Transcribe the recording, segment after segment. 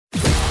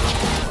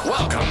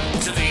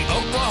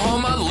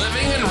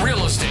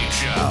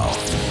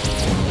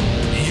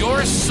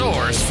your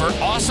source for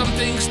awesome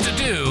things to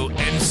do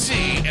and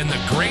see in the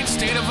great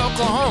state of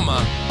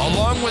Oklahoma,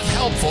 along with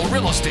helpful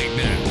real estate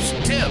news,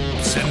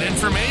 tips, and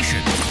information.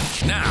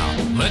 Now,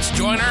 let's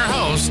join our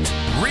host,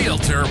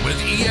 Realtor with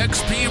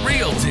eXp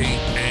Realty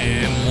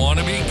and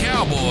wannabe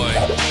cowboy,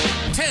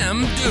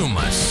 Tim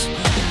Dumas.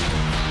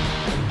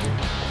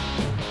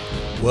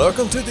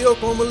 Welcome to the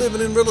Oklahoma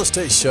Living and Real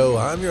Estate Show.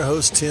 I'm your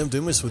host, Tim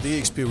Dumas with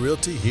eXp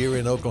Realty here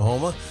in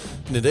Oklahoma.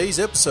 In today's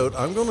episode,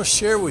 I'm going to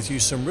share with you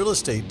some real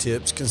estate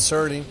tips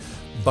concerning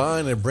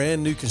buying a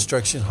brand new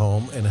construction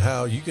home and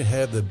how you can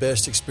have the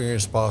best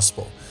experience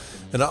possible.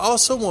 And I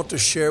also want to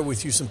share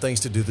with you some things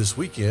to do this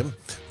weekend,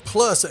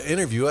 plus an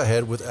interview I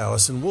had with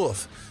Allyson,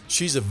 Wolfe.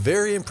 She's a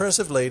very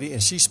impressive lady,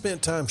 and she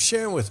spent time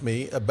sharing with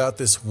me about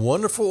this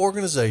wonderful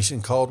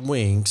organization called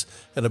Wings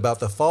and about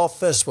the fall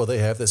festival they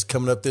have that's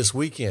coming up this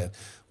weekend,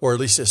 or at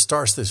least it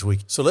starts this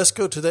week. So let's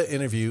go to that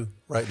interview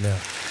right now.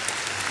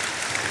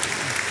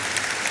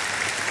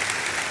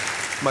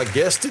 My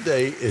guest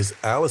today is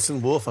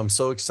Allyson Wolfe. I'm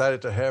so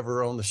excited to have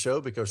her on the show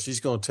because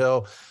she's going to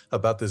tell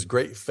about this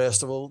great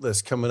festival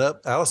that's coming up.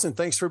 Allyson,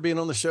 thanks for being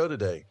on the show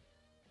today.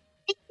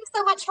 Thank you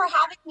so much for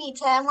having me,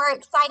 Tim. We're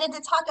excited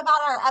to talk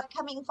about our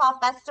upcoming fall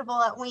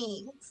festival at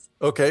Wings.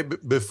 Okay,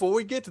 before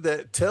we get to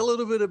that, tell a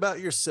little bit about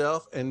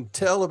yourself and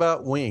tell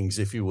about Wings,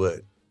 if you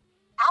would.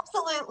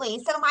 Absolutely.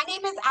 So my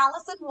name is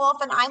Allyson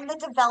Wolfe, and I'm the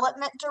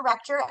development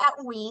director at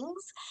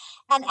Wings.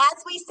 And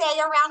as we say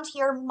around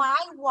here, my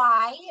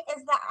why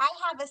is that I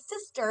have a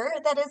sister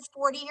that is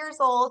 40 years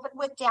old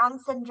with Down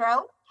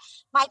syndrome.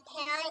 My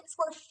parents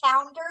were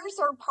founders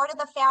or part of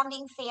the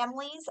founding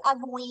families of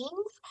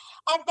Wings,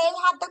 and they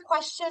had the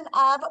question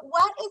of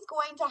what is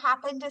going to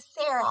happen to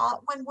Sarah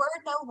when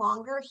we're no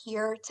longer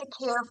here to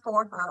care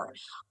for her.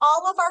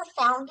 All of our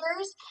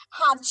founders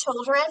have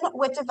children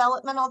with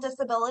developmental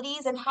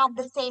disabilities and had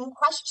the same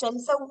question.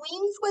 So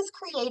Wings was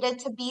created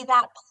to be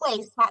that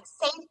place, that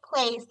safe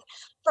place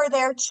for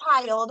their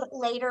child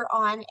later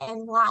on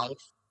in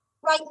life.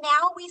 Right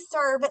now, we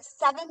serve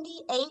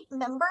 78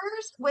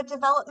 members with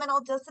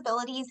developmental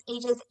disabilities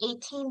ages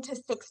 18 to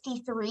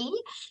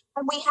 63,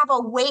 and we have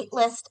a wait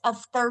list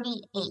of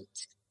 38.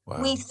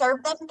 Wow. We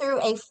serve them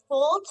through a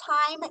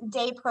full-time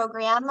day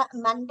program,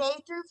 Monday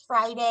through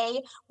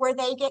Friday, where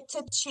they get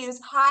to choose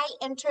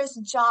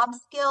high-interest job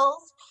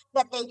skills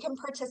that they can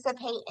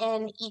participate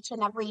in each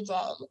and every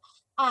day.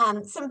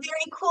 Some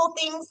very cool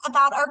things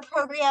about our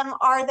program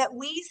are that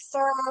we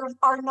serve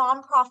our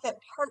nonprofit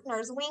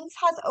partners. Wings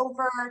has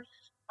over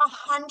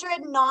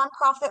 100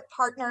 nonprofit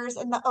partners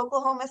in the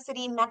Oklahoma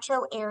City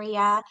metro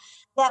area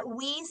that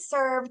we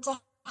serve to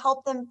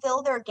help them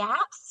fill their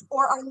gaps,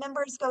 or our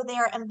members go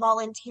there and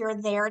volunteer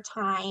their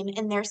time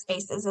in their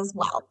spaces as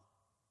well.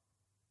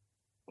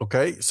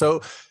 Okay,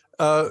 so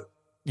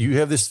you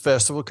have this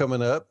festival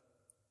coming up,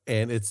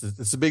 and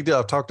it's a big deal.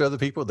 I've talked to other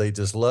people; they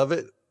just love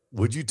it.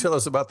 Would you tell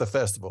us about the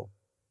festival?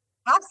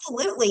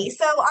 Absolutely.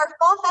 So our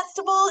fall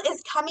festival is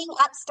coming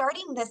up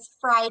starting this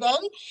Friday.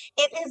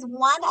 It is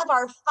one of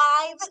our 5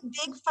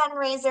 big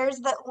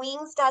fundraisers that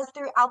Wings does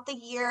throughout the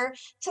year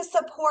to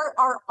support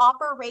our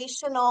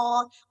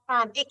operational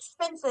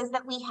expenses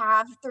that we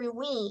have through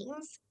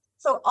Wings.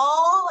 So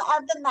all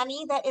of the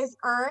money that is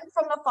earned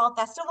from the fall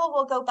festival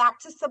will go back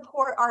to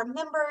support our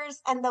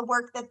members and the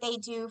work that they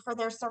do for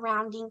their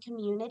surrounding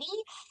community,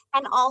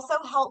 and also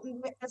help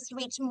us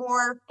reach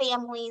more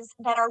families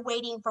that are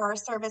waiting for our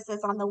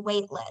services on the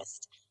wait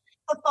list.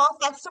 The fall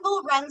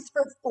festival runs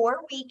for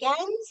 4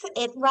 weekends.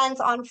 It runs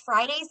on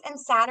Fridays and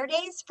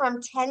Saturdays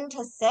from 10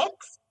 to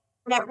 6,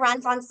 and it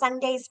runs on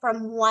Sundays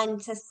from 1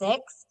 to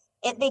 6.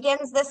 It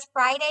begins this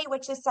Friday,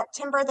 which is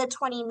September the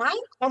 29th,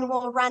 and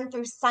will run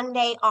through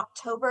Sunday,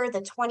 October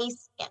the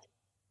 22nd.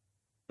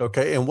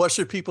 Okay, and what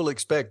should people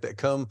expect that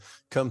come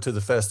to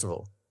the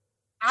festival?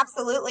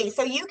 Absolutely.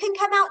 So you can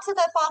come out to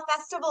the fall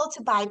festival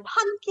to buy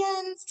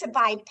pumpkins, to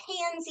buy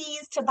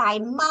pansies, to buy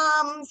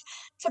mums,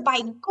 to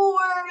buy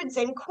gourds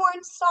and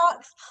corn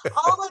stalks,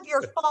 all of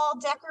your fall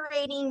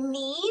decorating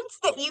needs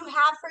that you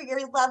have for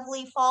your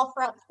lovely fall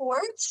front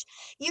porch.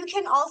 You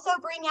can also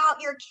bring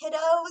out your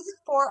kiddos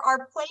for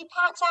our play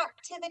patch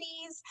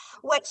activities,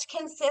 which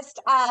consist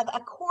of a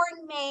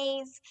corn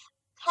maze,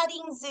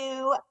 petting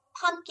zoo,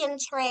 pumpkin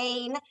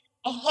train,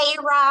 a hay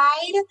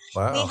ride.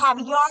 Wow. We have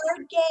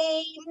yard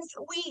games.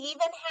 We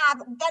even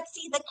have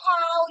Betsy the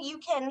cow. You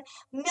can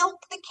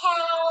milk the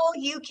cow.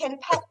 You can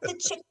pet the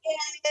chickens.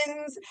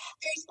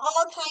 There's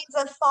all kinds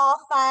of fall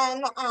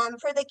fun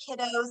for the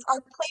kiddos.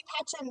 Our play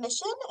patch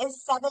admission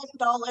is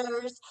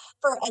 $7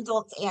 for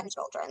adults and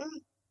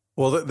children.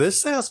 Well,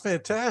 this sounds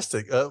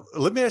fantastic.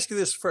 Let me ask you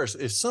this first.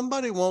 If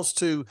somebody wants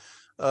to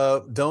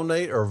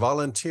donate or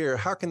volunteer,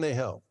 how can they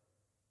help?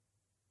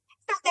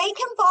 So they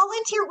can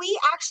volunteer. We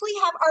actually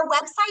have our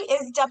website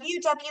is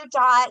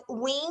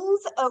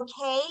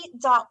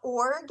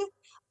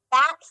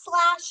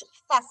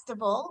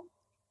www.wingsok.org/festival.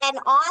 And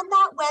on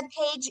that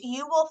webpage,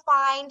 you will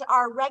find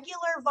our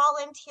regular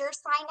volunteer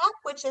sign up,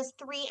 which is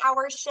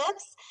 3-hour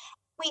shifts.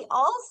 We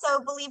also,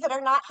 believe it or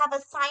not, have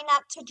a sign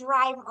up to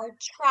drive our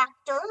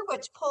tractor,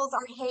 which pulls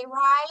our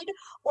hayride,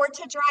 or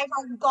to drive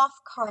our golf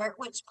cart,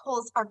 which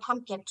pulls our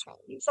pumpkin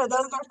train. So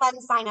those are fun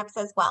signups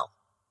as well.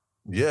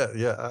 Yeah,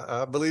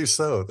 I believe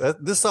so.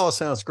 This all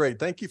sounds great.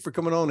 Thank you for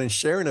coming on and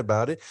sharing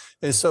about it.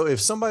 And so if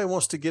somebody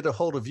wants to get a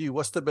hold of you,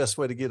 what's the best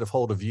way to get a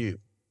hold of you?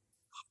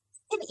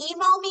 You can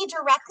email me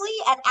directly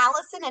at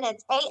Allyson, and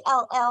it's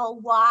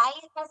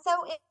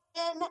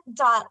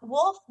ALLYSON.Wolfe,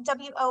 WOLFE,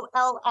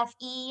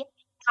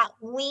 at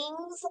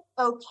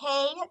wingsok.org,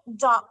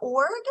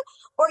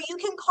 or you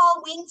can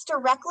call Wings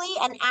directly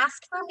and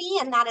ask for me,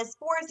 and that is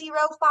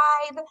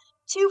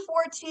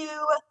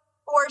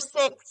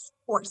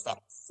 405-242-4646.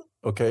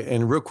 Okay,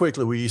 and real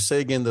quickly, will you say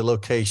again the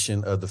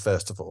location of the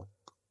festival?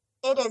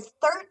 It is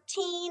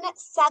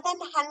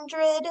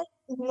 13700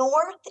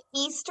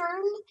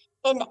 Northeastern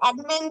in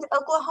Edmond,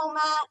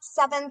 Oklahoma,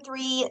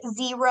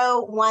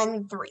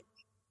 73013.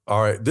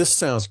 All right, this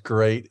sounds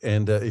great.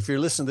 And if you're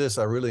listening to this,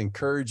 I really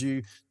encourage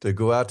you to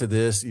go out to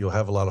this. You'll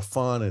have a lot of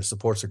fun, and it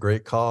supports a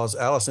great cause.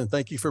 Allyson,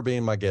 thank you for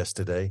being my guest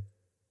today.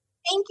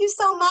 Thank you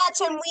so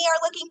much, and we are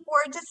looking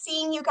forward to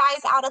seeing you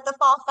guys out at the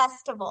Fall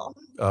Festival.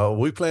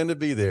 We plan to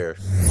be there.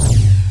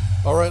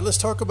 All right, let's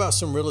talk about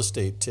some real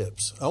estate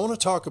tips. I want to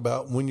talk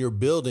about when you're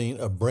building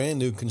a brand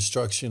new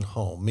construction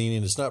home,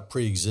 meaning it's not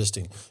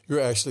pre-existing. You're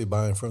actually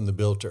buying from the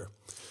builder.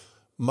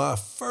 My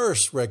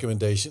first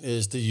recommendation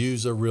is to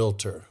use a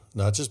realtor,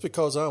 not just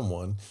because I'm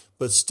one,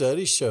 but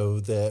studies show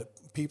that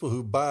people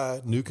who buy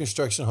new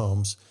construction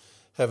homes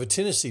have a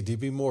tendency to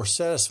be more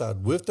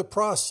satisfied with the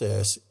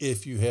process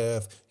if you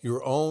have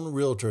your own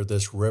realtor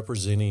that's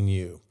representing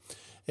you.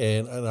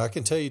 And I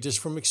can tell you just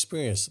from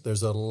experience,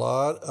 there's a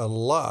lot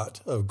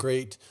of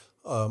great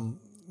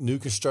new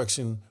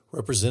construction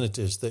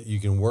representatives that you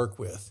can work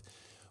with.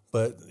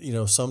 But,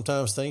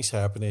 sometimes things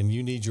happen and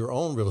you need your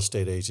own real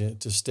estate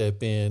agent to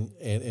step in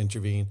and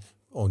intervene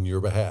on your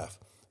behalf.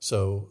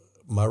 So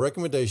my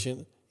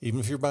recommendation,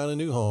 even if you're buying a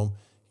new home,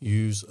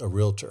 use a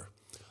realtor.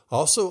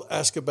 Also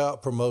ask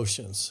about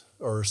promotions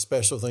or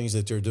special things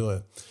that they're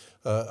doing.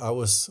 I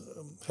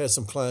had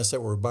some clients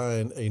that were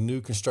buying a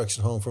new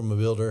construction home from a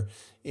builder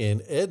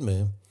in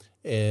Edmond,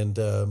 and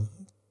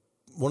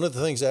one of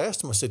the things I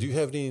asked him, I said, do you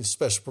have any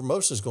special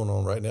promotions going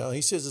on right now?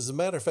 He says, as a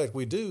matter of fact,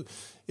 we do.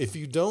 If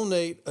you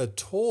donate a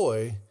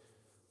toy,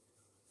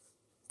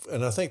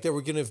 and I think they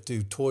were going to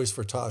do Toys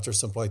for Tots or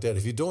something like that.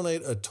 If you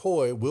donate a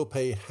toy, we'll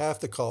pay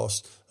half the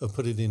cost of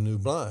putting in new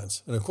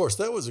blinds. And, of course,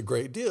 that was a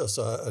great deal.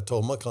 So I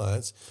told my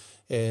clients,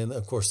 and,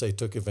 of course, they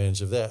took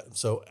advantage of that.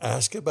 So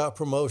ask about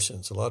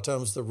promotions. A lot of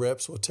times the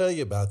reps will tell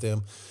you about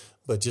them,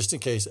 but just in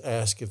case,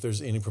 ask if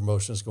there's any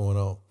promotions going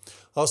on.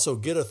 Also,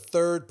 get a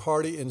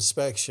third-party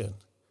inspection.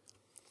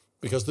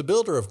 Because the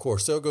builder, of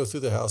course, they'll go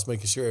through the house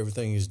making sure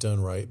everything is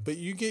done right. But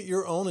you get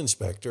your own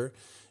inspector.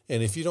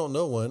 And if you don't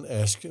know one,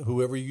 ask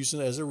whoever you're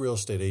using as a real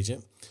estate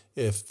agent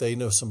if they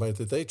know somebody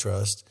that they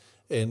trust,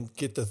 and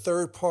get the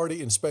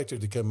third-party inspector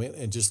to come in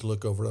and just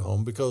look over the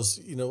home because,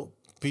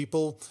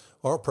 people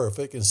aren't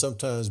perfect and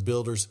sometimes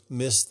builders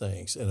miss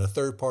things. And a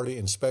third-party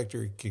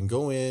inspector can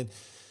go in,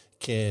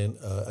 can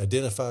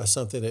identify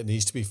something that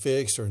needs to be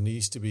fixed or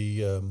needs to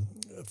be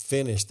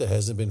finished that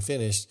hasn't been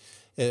finished.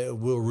 And it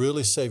will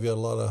really save you a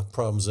lot of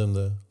problems in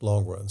the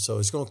long run. So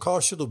it's going to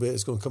cost you a little bit.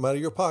 It's going to come out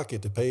of your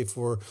pocket to pay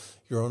for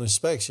your own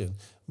inspection.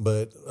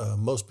 But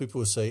most people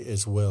would say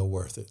it's well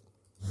worth it.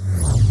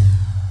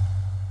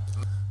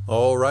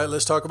 All right,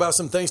 let's talk about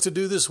some things to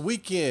do this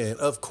weekend.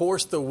 Of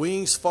course, the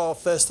Wings Fall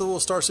Festival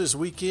starts this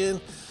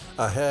weekend.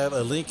 I have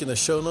a link in the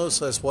show notes.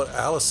 That's what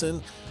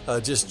Allyson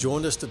just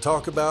joined us to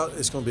talk about.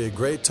 It's going to be a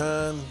great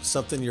time,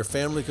 something your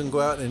family can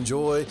go out and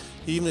enjoy.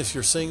 Even if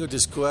you're single,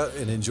 just go out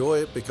and enjoy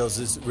it because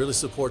it really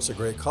supports a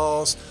great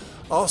cause.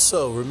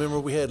 Also, remember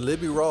we had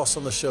Libby Ross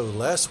on the show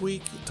last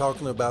week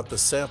talking about the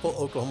Sample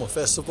Oklahoma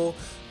Festival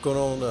going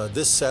on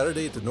this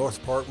Saturday at the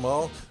North Park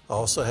Mall. I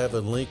also have a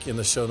link in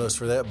the show notes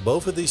for that.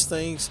 Both of these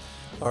things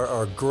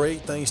are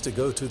great things to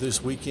go to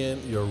this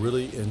weekend. You'll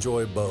really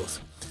enjoy both.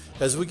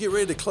 As we get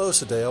ready to close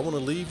today, I want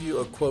to leave you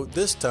a quote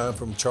this time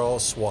from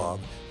Charles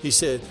Schwab. He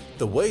said,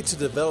 "The way to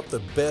develop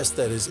the best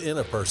that is in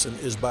a person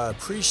is by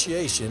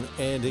appreciation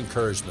and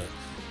encouragement."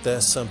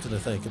 That's something to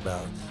think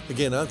about.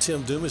 Again, I'm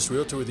Tim Dumas,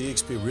 Realtor with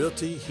eXp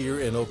Realty here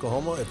in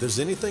Oklahoma. If there's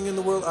anything in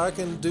the world I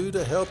can do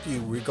to help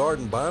you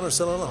regarding buying or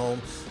selling a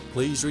home,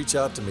 please reach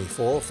out to me,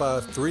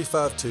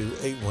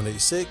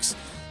 405-352-8186.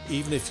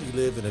 Even if you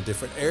live in a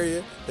different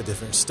area, a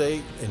different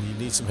state, and you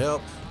need some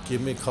help,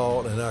 give me a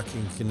call and I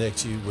can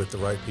connect you with the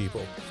right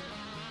people.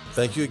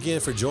 Thank you again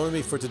for joining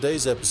me for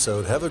today's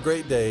episode. Have a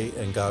great day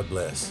and God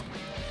bless.